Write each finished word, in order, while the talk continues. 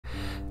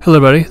Hello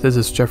everybody, this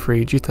is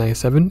Jeffrey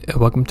GT7 and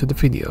welcome to the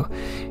video.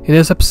 In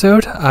this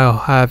episode, I'll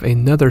have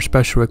another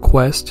special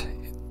request,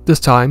 this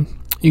time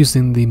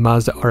using the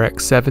Mazda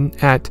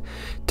RX7 at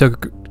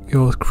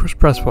Tokyo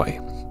Expressway.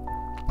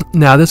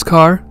 Now this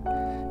car,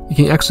 you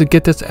can actually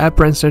get this at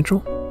Brand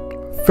Central,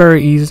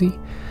 very easy.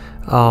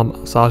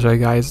 So I'll show you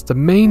guys the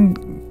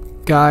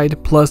main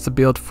guide plus the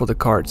build for the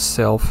car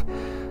itself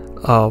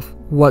of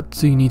what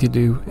do you need to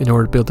do in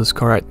order to build this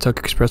car at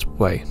Tokyo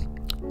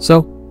Expressway.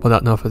 So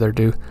without no further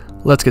ado,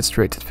 let's get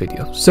straight to the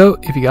video. So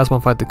if you guys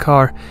want to find the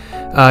car,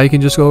 you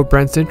can just go to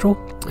Brand Central,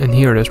 and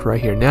here it is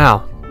right here.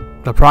 Now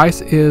the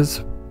price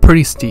is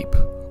pretty steep,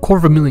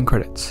 $250,000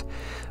 credits.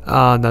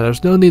 Now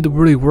there's no need to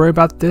really worry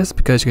about this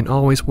because you can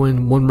always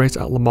win one race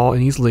at Le Mans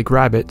and easily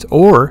grab it,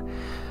 or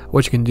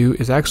what you can do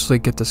is actually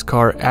get this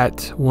car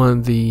at one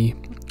of the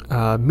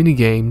mini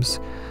games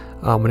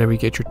whenever you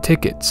get your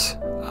tickets.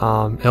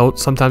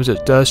 Sometimes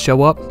it does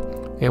show up,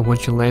 and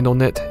once you land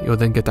on it, you'll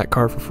then get that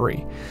car for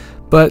free.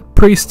 But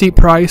pretty steep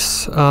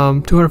price,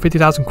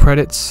 250,000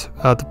 credits.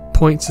 The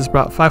points is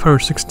about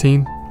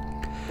 516.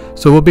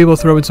 So we'll be able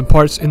to throw in some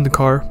parts in the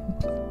car,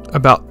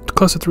 about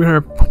close to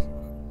 300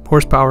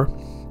 horsepower,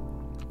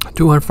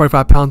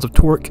 245 pounds of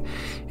torque,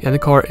 and the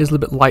car is a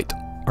little bit light,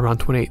 around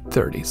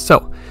 2830.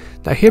 So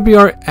now here we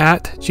are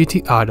at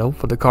GT Auto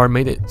for the car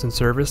maintenance and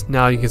service.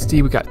 Now you can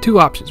see we got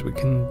two options. We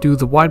can do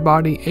the wide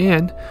body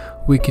and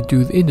we can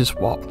do the engine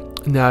swap.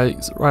 Now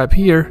right up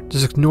here,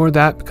 just ignore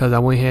that because I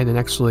went ahead and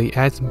actually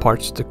added some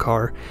parts to the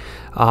car.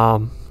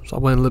 So I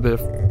went a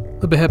little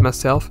bit ahead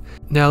myself.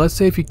 Now let's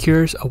say if you're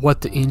curious of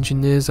what the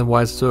engine is and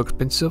why it's so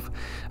expensive,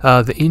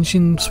 the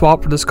engine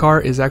swap for this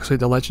car is actually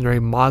the legendary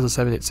Mazda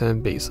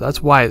 787B. So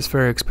that's why it's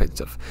very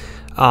expensive.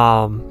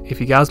 If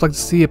you guys like to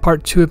see a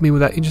part 2 of me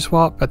with that engine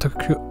swap at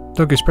Tokyo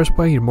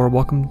Expressway, you're more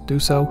welcome to do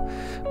so.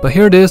 But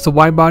here it is, the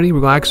wide body.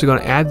 We're actually going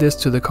to add this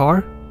to the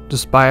car.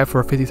 Just buy it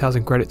for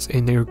 50,000 credits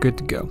and you're good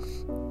to go.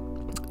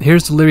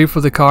 Here's the livery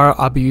for the car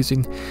I'll be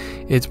using.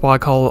 It's what I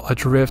call a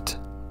drift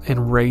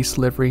and race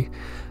livery.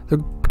 The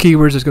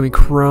keywords is going to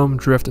be chrome,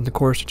 drift, and of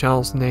course the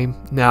channel's name.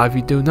 Now if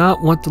you do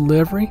not want the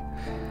livery,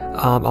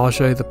 I'll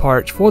show you the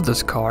parts for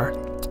this car,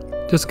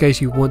 just in case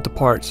you want the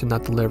parts and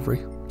not the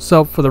livery.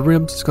 So for the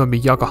rims, it's going to be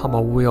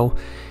Yokohama wheel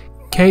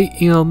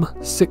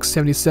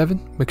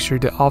KM677. Make sure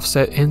the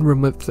offset and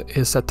rim width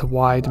is set to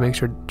wide. Make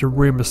sure the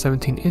rim is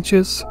 17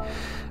 inches.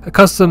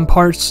 Custom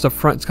parts, the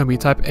front is going to be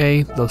type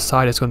A, the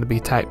side is going to be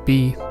type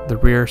B, the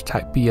rear is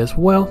type B as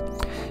well.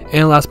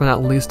 And last but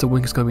not least, the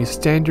wing is going to be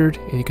standard,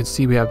 and you can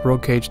see we have roll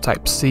cage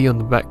type C on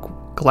the back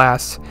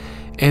glass,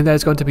 and that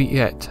is going to be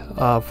it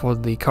for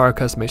the car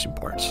customization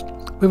parts.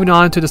 Moving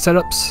on to the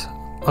setups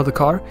of the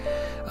car.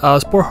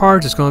 Sport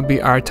Hard is going to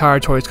be our tire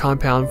choice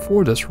compound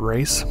for this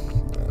race.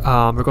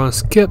 We're going to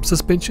skip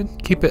suspension,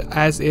 keep it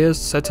as is,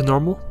 set to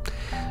normal.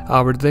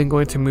 We're then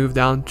going to move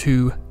down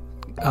to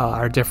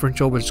our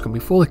differential, which is going to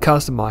be fully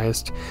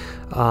customized.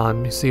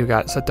 You see we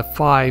got set to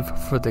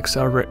 5 for the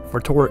for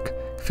torque,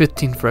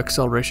 15 for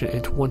acceleration,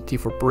 and 20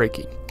 for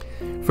braking.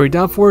 For your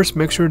downforce,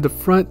 make sure the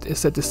front is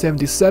set to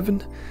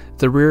 77,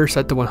 the rear is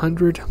set to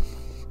 100.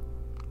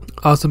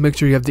 Also make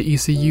sure you have the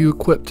ECU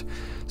equipped,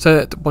 set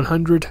at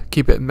 100,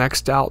 keep it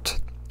maxed out.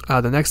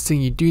 The next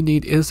thing you do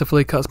need is the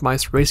fully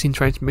customized racing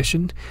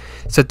transmission,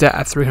 set that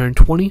at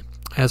 320.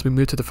 As we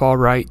move to the far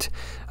right,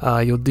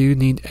 you'll do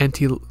need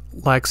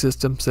anti-lag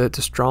system set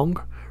to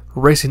strong,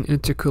 racing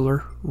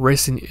intercooler,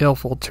 racing air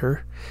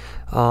filter,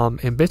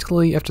 and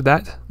basically after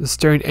that, the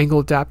steering angle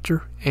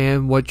adapter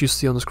and what you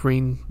see on the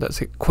screen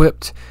that's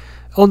equipped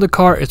on the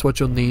car is what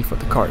you'll need for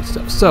the car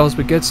itself. So as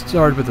we get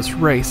started with this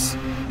race,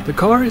 the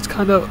car is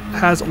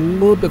has a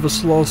little bit of a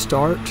slow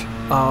start,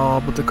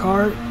 but the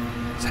car's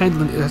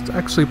handling is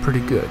actually pretty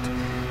good.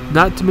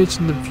 Not to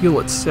mention the fuel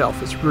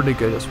itself is really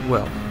good as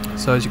well.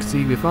 So as you can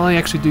see, we finally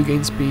actually do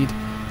gain speed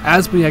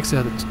as we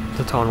exit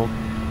the tunnel.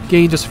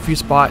 Gain just a few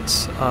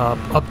spots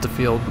up the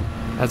field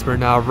as we're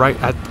now right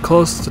at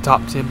close to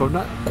top 10, but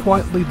not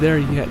quite there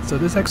yet. So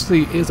this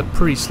actually is a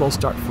pretty slow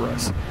start for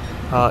us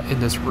in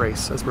this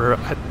race as we're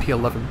at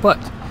P11. But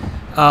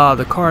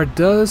the car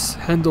does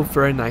handle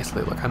very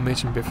nicely, like I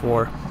mentioned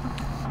before.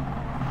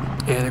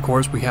 And of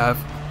course, we have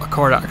a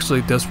car that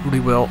actually does really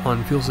well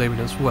on fuel saving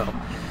as well.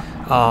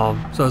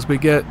 So as we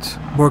get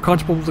more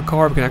comfortable with the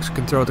car, we can actually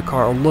control the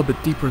car a little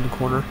bit deeper in the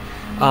corner.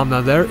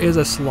 Now there is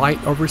a slight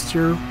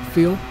oversteer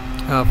feel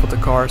for the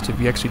car, so if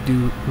you actually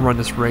do run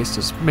this race,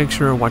 just make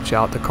sure and watch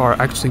out. The car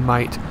actually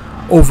might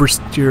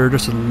oversteer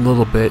just a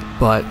little bit,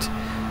 but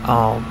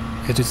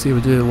as you see, we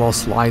did a little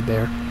slide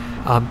there.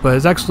 But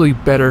it's actually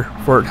better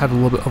for it to have a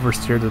little bit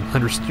oversteer than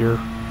understeer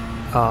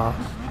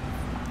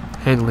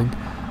handling.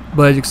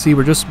 But as you can see,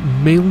 we're just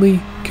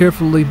mainly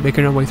carefully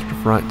making our way through the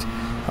front,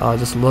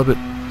 just a little bit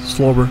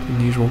slower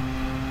than usual.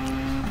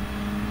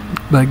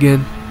 But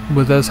again,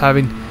 with us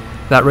having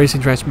that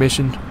racing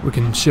transmission, we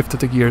can shift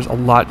the gears a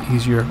lot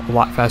easier, a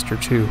lot faster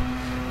too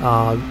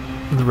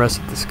than the rest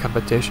of this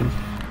competition.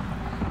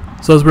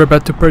 So as we're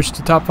about to approach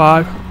the top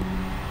 5,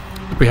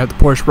 we have the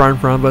Porsche right in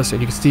front of us,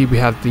 and you can see we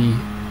have the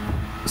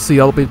see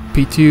all the way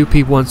P2,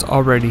 P1's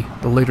already,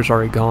 the leader's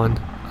already gone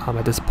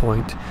at this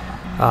point.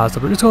 So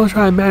we're just going to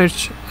try and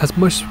manage as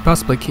much as we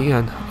possibly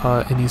can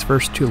in these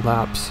first 2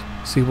 laps.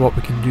 See what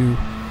we can do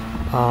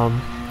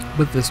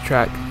with this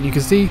track. You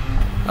can see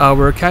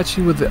we're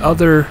catching with the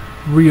other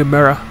Livery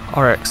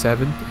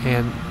RX7,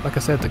 and like I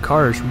said, the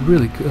car is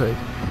really good.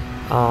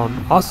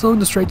 Also in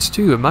the straights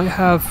too, it might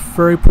have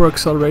very poor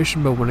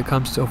acceleration, but when it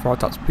comes to overall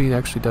top speed, it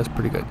actually does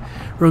pretty good.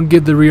 We're going to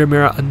give the rear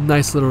mirror a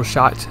nice little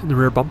shot in the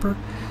rear bumper.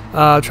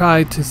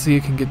 Try to see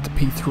if we can get the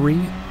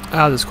P3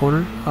 out of this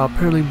corner.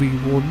 Apparently we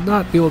will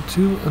not be able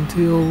to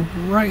until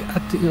right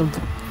at the end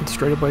of the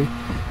straightaway.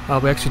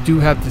 We actually do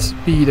have the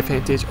speed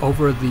advantage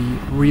over the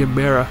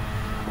Livery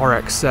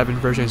RX7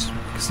 version. As you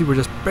can see, we're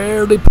just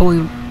barely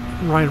pulling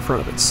right in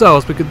front of it. So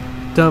as we get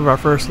done with our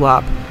first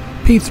lap,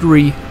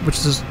 P3,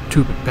 which is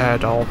too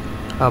bad at all.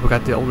 We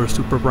got the older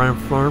Supra right in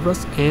front of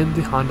us and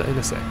the Honda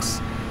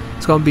NSX.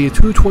 It's going to be a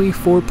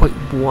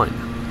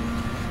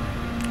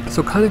 224.1.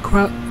 So kind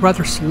of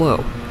rather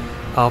slow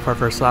for our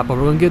first lap, but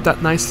we're going to get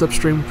that nice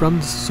slipstream from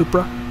the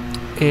Supra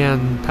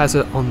and pass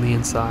it on the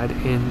inside,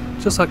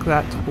 and just like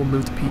that we'll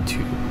move to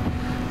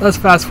P2. Let's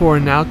fast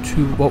forward now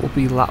to what will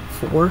be lap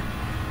 4.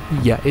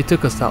 Yeah, it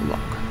took us that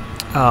long.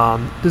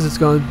 This is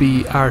going to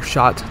be our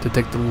shot to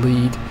take the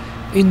lead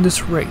in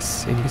this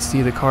race, and you can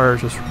see the car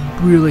is just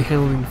really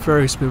handling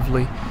very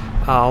smoothly.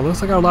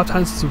 Looks like our lap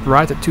time is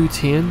right at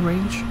 210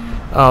 range,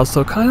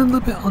 so kind of a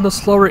little bit on the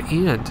slower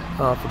end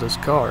for this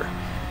car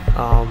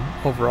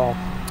overall.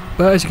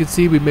 But as you can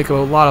see, we make a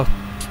lot of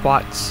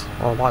spots,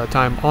 or a lot of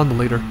time on the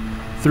leader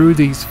through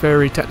these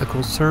very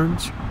technical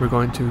turns. We're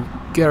going to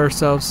get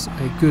ourselves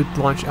a good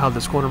launch out of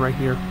this corner right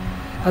here,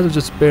 as we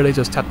just barely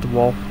tap the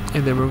wall,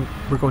 and then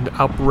we're going to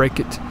outbrake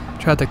it,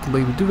 try to take the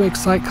lead. We do make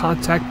slight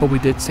contact, but we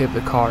did save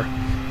the car,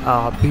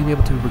 being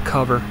able to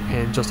recover,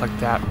 and just like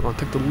that we're going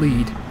to take the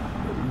lead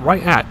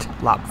right at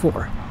lap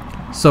 4.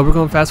 So we're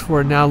going to fast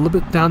forward now a little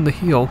bit down the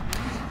hill.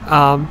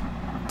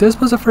 This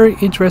was a very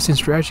interesting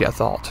strategy, I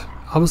thought.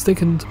 I was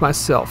thinking to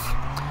myself,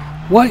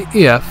 what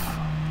if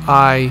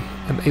I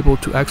am able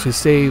to actually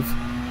save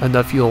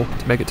enough fuel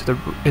to make it to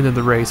the end of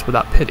the race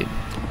without pitting?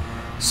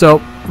 So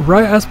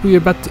right as we were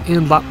about to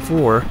end lap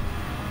 4,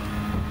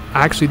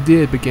 I actually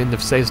did begin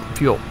to save some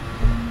fuel.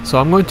 So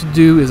what I'm going to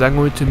do is I'm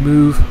going to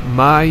move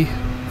my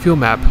fuel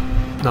map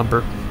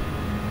number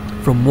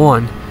from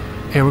 1,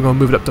 and we're going to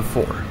move it up to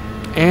 4.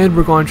 And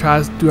we're going to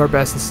try to do our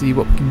best to see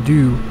what we can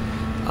do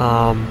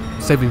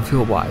saving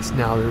fuel wise.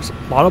 Now there's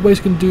a lot of ways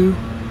you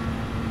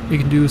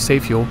can do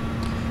save fuel.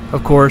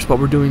 Of course, what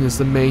we're doing is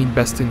the main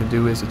best thing to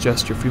do is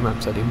adjust your fuel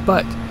map setting,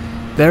 but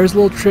there's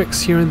little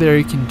tricks here and there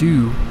you can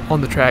do on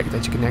the track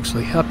that you can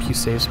actually help you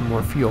save some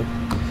more fuel.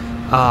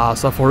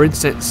 So for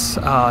instance,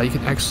 you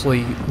can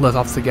actually let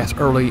off the gas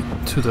early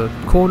to the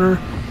corner.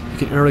 You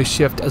can early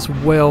shift as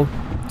well,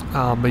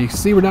 but you can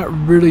see we're not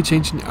really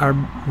changing our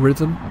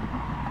rhythm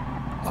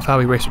of how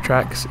we race the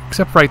tracks,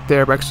 except right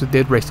there we actually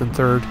did race in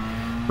 3rd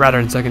rather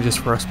than 2nd just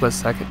for a split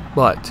second.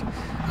 But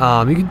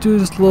you can do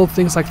just little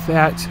things like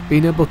that,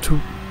 being able to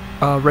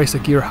race a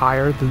gear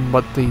higher than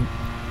what the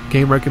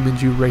game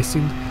recommends you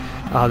racing.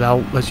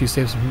 That'll let you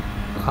save some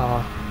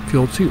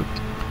fuel too.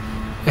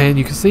 And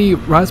you can see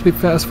right as we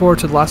fast forward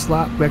to the last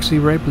lap, we actually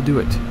were able to do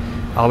it.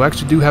 We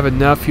actually do have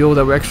enough fuel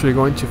that we're actually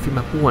going to fuel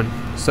map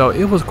 1. So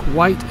it was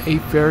quite a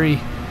very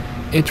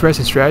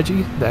interesting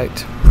strategy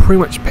that pretty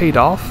much paid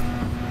off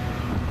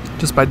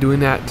just by doing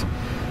that.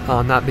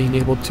 Not being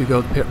able to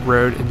go to pit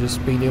road and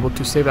just being able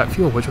to save that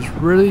fuel, which was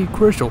really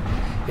crucial.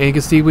 And you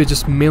can see we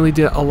just mainly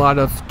did a lot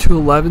of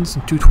 211s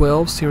and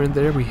 212s here and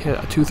there. We hit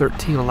a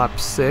 213 on lap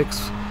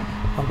 6,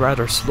 a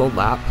rather slow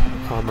lap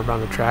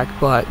around the track,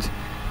 but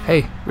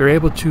hey, we were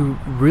able to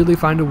really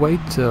find a way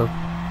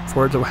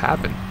for it to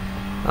happen.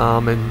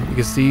 And you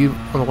can see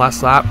on the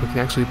last lap we can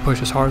actually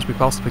push as hard as we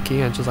possibly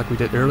can, just like we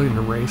did early in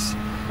the race,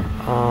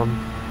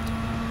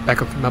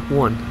 back up from map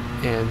 1.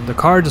 And the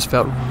car just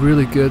felt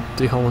really good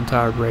the whole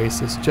entire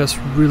race. It's just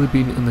really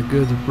being in the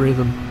good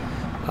rhythm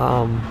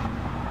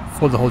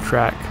for the whole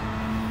track,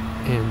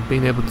 and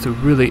being able to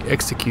really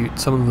execute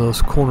some of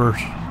those corners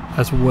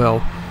as well.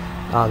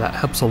 That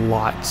helps a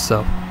lot. So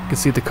you can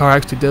see the car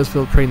actually does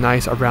feel pretty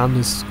nice around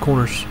these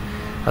corners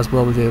as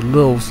well. We did a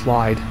little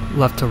slide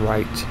left to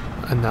right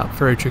and that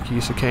very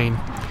tricky chicane,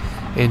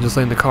 and just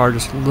letting the car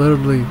just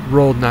literally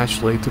roll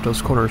naturally through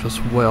those corners as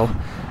well.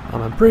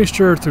 I'm pretty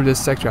sure through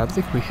this sector I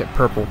think we hit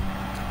purple,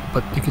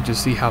 but you can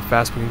just see how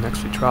fast we can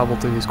actually travel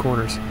through these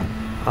corners.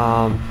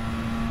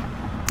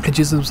 It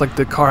just seems like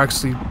the car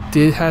actually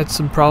did had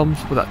some problems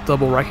with that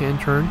double right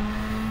hand turn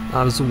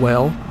as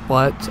well,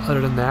 but other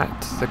than that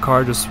the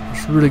car just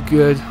was really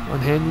good on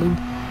handling,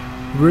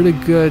 really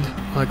good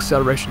on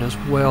acceleration as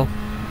well,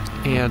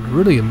 and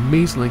really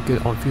amazingly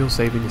good on fuel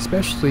saving,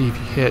 especially if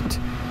you hit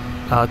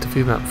to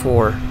fuel map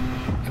 4.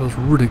 It was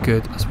really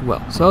good as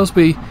well. So as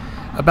we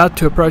about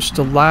to approach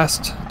the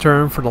last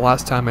turn for the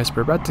last time, as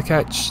we're about to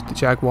catch the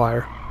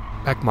Jaguar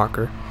back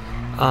marker,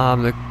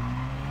 the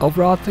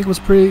overall I think was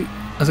pretty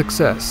a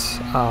success.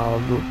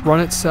 The run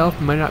itself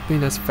might not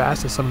be as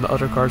fast as some of the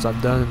other cars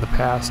I've done in the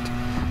past,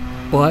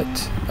 but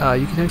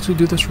you can actually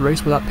do this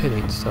race without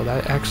pitting, so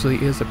that actually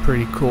is a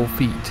pretty cool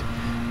feat.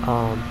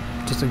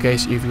 Just in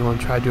case if you want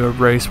to try to do a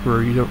race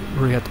where you don't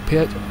really have to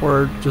pit,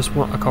 or just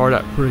want a car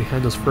that really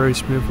handles very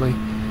smoothly,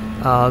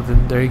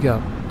 then there you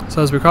go.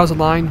 So as we cross the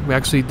line, we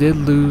actually did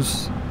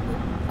lose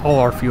all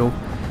our fuel.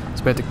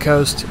 So we had to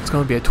coast. It's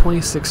going to be a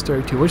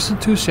 26:32, which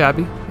isn't too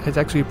shabby. It's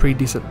actually a pretty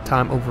decent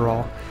time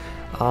overall.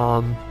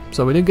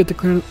 So we didn't get to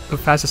clear the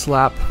fastest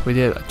lap. We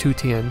did a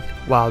 2:10,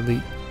 while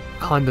the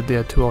Honda did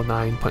a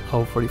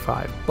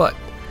 2:09.045. But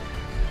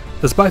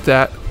despite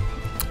that,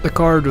 the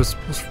car was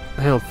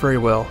handled very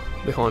well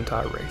the whole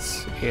entire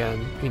race.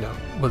 And you know,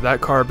 with that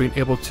car being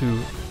able to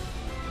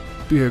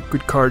be a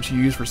good car to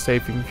use for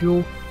saving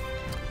fuel,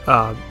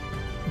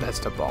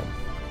 that's no problem.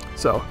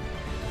 So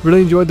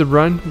really enjoyed the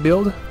run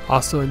build.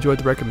 Also enjoyed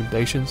the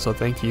recommendation. So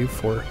thank you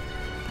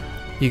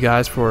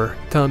guys for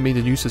telling me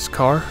to use this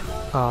car.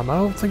 I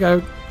don't think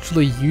I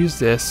actually used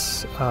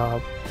this.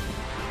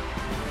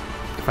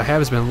 If I have,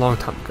 it's been a long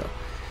time ago.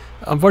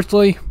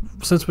 Unfortunately,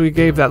 since we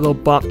gave that little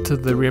bump to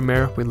the rear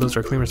mirror, we lose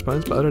our clean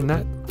response, but other than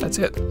that, that's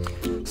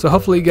it. So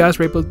hopefully you guys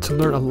were able to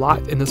learn a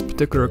lot in this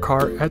particular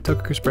car at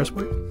Tokyo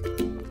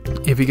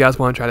Expressway. If you guys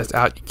want to try this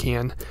out, you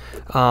can.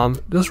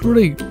 This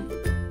really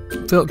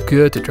felt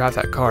good to drive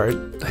that car.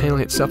 The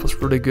handling itself was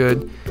really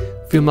good.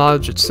 Fuel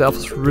mileage itself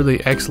was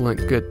really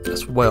excellent, good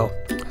as well.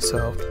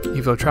 So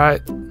if you'll try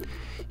it,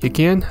 you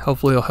can.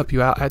 Hopefully it'll help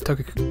you out at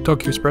Tokyo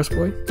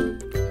Expressway.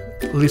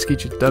 At least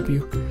get you the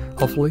W,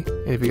 hopefully.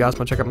 And if you guys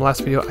want to check out my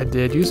last video I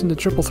did using the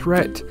triple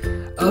threat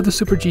of the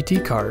Super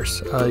GT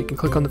cars, you can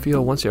click on the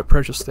video once you have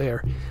purchased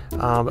there.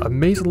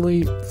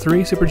 Amazingly,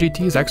 3 Super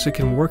GTs actually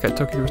can work at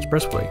Tokyo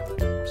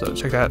Expressway. So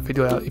check that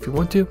video out if you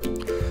want to.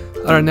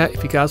 Other than that,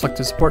 if you guys like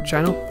to support the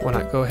channel, why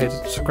not go ahead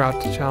and subscribe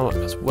to the channel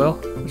as well,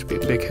 which would be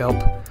a big help.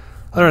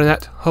 Other than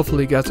that,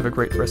 hopefully you guys have a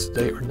great rest of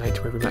the day or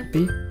night wherever you might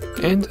be,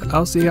 and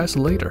I'll see you guys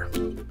later.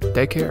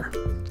 Take care.